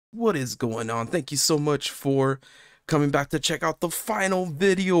What is going on? Thank you so much for coming back to check out the final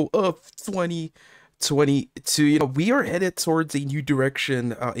video of 2022. We are headed towards a new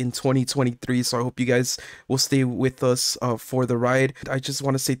direction in 2023, so I hope you guys will stay with us for the ride. I just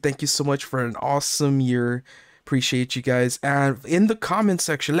want to say thank you so much for an awesome year. Appreciate you guys. And in the comment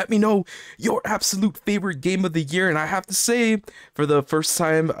section, let me know your absolute favorite game of the year. And I have to say, for the first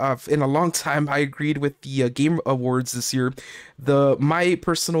time in a long time, I agreed with the game awards this year. My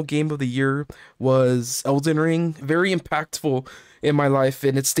personal game of the year was Elden Ring. Very impactful in my life,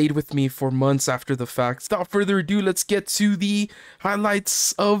 and it stayed with me for months after the fact. Without further ado, let's get to the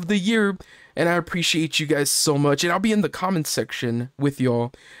highlights of the year. And I appreciate you guys so much. And I'll be in the comment section with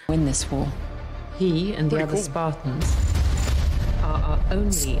y'all. Win this war. He and the other Spartans are our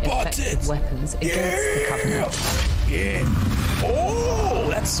only effective weapons against the Covenant. Yeah. Oh,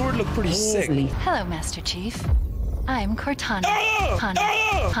 that sword looked pretty sick. Hello, Master Chief. I'm Cortana.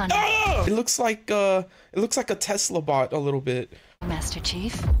 It looks like a Tesla bot a little bit. Master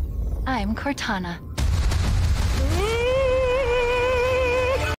Chief, I'm Cortana.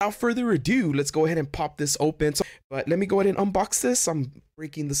 Without further ado, let's go ahead and pop this open. But let me go ahead and unbox this. I'm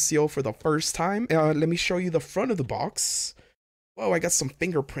breaking the seal for the first time. Let me show you the front of the box. Whoa, I got some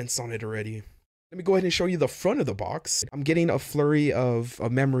fingerprints on it already. Let me go ahead and show you the front of the box. I'm getting a flurry of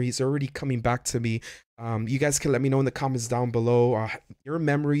memories already coming back to me. You guys can let me know in the comments down below your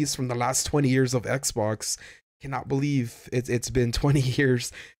memories from the last 20 years of Xbox. Cannot believe it's been 20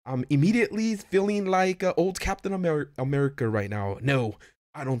 years. I'm immediately feeling like old Captain America right now. No,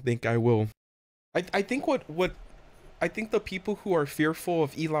 I don't think I will. I think I think the people who are fearful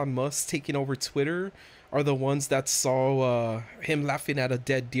of Elon Musk taking over Twitter are the ones that saw him laughing at a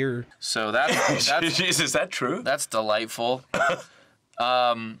dead deer. So that's Jeez, is that true? That's delightful. You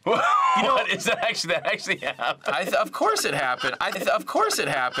know, is that actually happened? Of course it happened. Of course it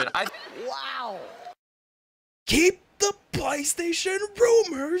happened. Wow. Keep the PlayStation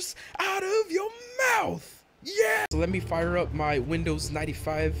rumors out of your mouth. Yeah. So let me fire up my Windows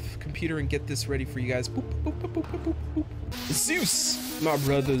 95 computer and get this ready for you guys. Boop, boop, boop, boop, boop, boop, boop. Zeus, my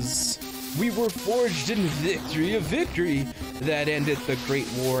brothers, we were forged in victory, a victory that ended the Great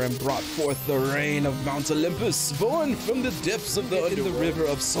War and brought forth the reign of Mount Olympus. Born from the depths of the underworld, in the river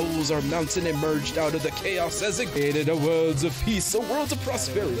of souls, our mountain emerged out of the chaos as it created a world of peace, a world of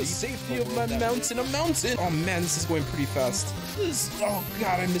prosperity. The safety of my mountain, a mountain. Oh man, this is going pretty fast. Oh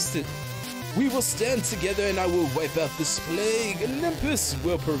god, I missed it. We will stand together and I will wipe out this plague. Olympus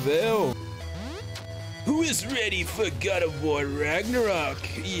will prevail. Who is ready for God of War Ragnarok?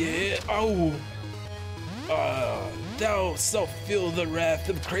 Yeah. Oh. Thou shalt feel the wrath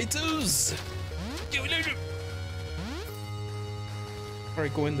of Kratos.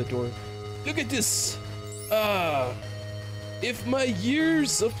 Alright, go in the door. Look at this. If my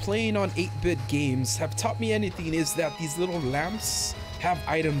years of playing on 8-bit games have taught me anything, is that these little lamps have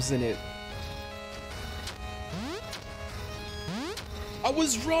items in it. I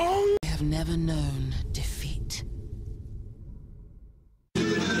was wrong. I have never known defeat. It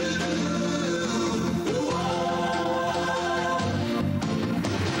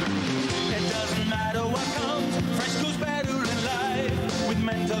doesn't matter what comes, fresh goes better in life. With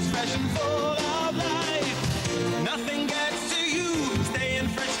Mentos fresh and full of life, nothing gets to you. Staying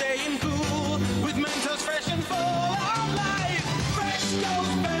fresh, staying cool. With Mentos fresh and full of life, fresh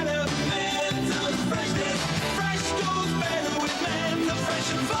goes better. Mentos fresh, fresh goes better with Mentos fresh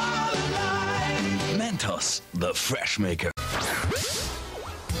and full of life. Mentos, the fresh maker.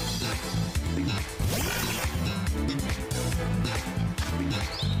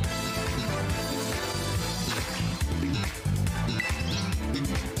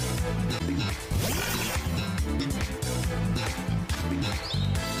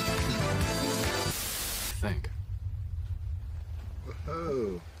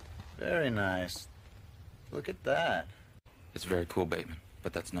 Oh, very nice. Look at that. It's very cool, Bateman,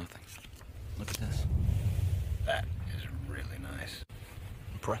 but that's nothing. Look at this. That is really nice.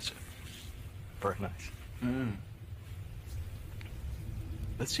 Impressive. Very nice.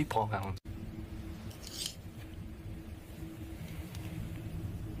 Let's see Paul Allen.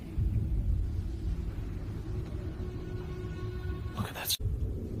 Look at that.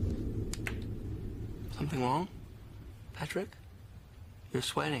 Something wrong, Patrick? You're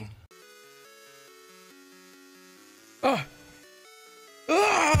sweating.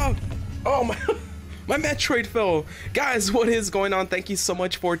 Oh my Metroid fell. Guys, what is going on? Thank you so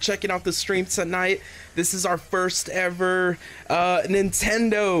much for checking out the stream tonight. This is our first ever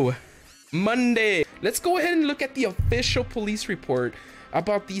Nintendo Monday. Let's go ahead and look at the official police report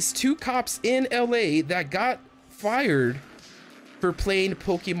about these two cops in LA that got fired for playing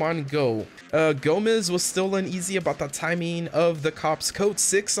Pokemon Go. Gomez was still uneasy about the timing of the cops' code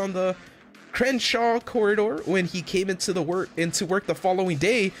 6 on the Crenshaw corridor when he came into work the following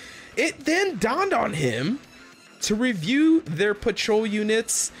day. It then dawned on him to review their patrol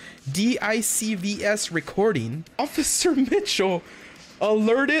unit's DICVS recording. Officer Mitchell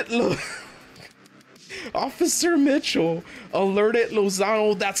alerted Lozano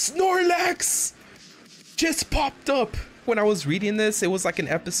that Snorlax just popped up. When I was reading this, it was like an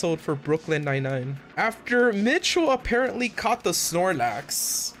episode for Brooklyn Nine-Nine. After Mitchell apparently caught the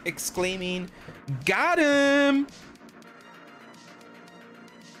Snorlax, exclaiming, "Got him!"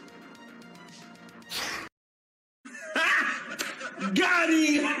 Got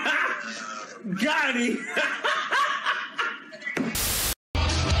him! Got him!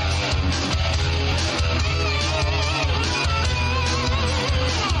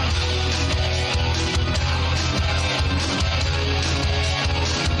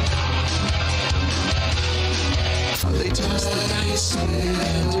 They toss the dice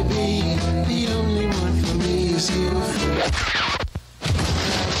and to be the only one for me is you.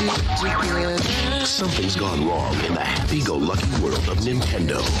 Something's gone wrong in the happy-go-lucky world of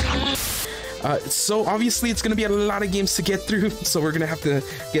Nintendo. So obviously it's gonna be a lot of games to get through, so we're gonna have to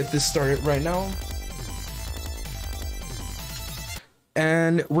get this started right now.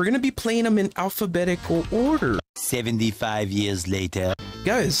 And we're gonna be playing them in alphabetical order. 75 years later.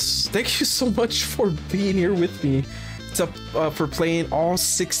 Guys, thank you so much for being here with me for playing all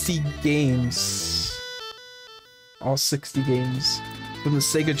 60 games. All 60 games from the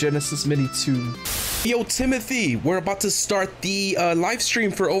Sega Genesis Mini 2. Yo, Timothy, we're about to start the live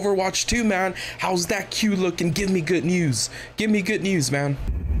stream for Overwatch 2, man. How's that queue looking? Give me good news. Give me good news, man.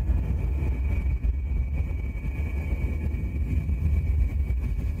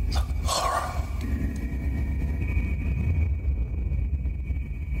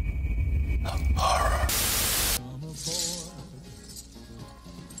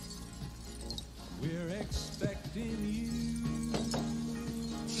 We're expecting you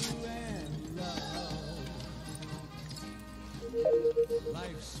and love.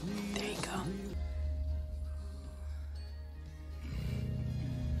 Life's sweet. There you go.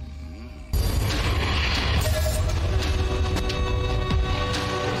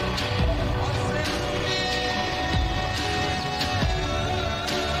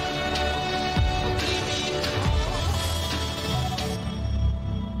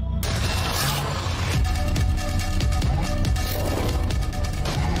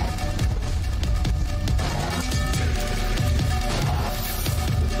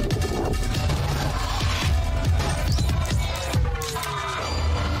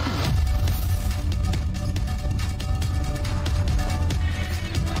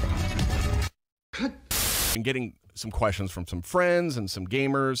 And getting some questions from some friends and some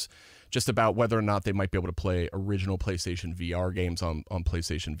gamers just about whether or not they might be able to play original PlayStation VR games on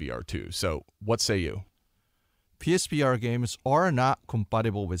PlayStation VR 2. So what say you? PSVR games are not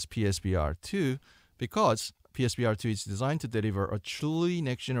compatible with PSVR 2 because PSVR 2 is designed to deliver a truly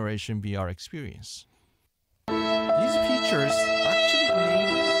next-generation VR experience. These features actually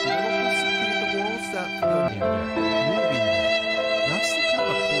enable developers to create the worlds that feel in there, moving there. That's the kind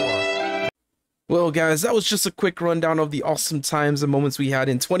of core. Well, guys, that was just a quick rundown of the awesome times and moments we had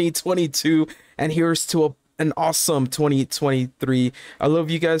in 2022, and here's to an awesome 2023. I love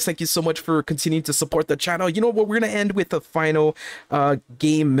you guys. Thank you so much for continuing to support the channel. You know what? We're gonna end with a final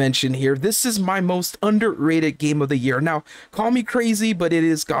game mention here. This is my most underrated game of the year. Now, call me crazy, but it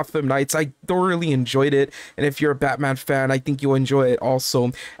is Gotham Knights. I thoroughly enjoyed it, and if you're a Batman fan, I think you'll enjoy it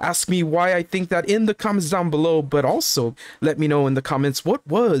also. Ask me why I think that in the comments down below, but also let me know in the comments what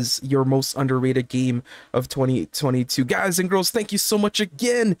was your most underrated game of 2022. Guys and girls, thank you so much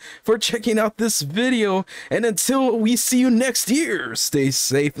again for checking out this video. And until we see you next year, stay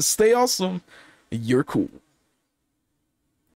safe, stay awesome. You're cool.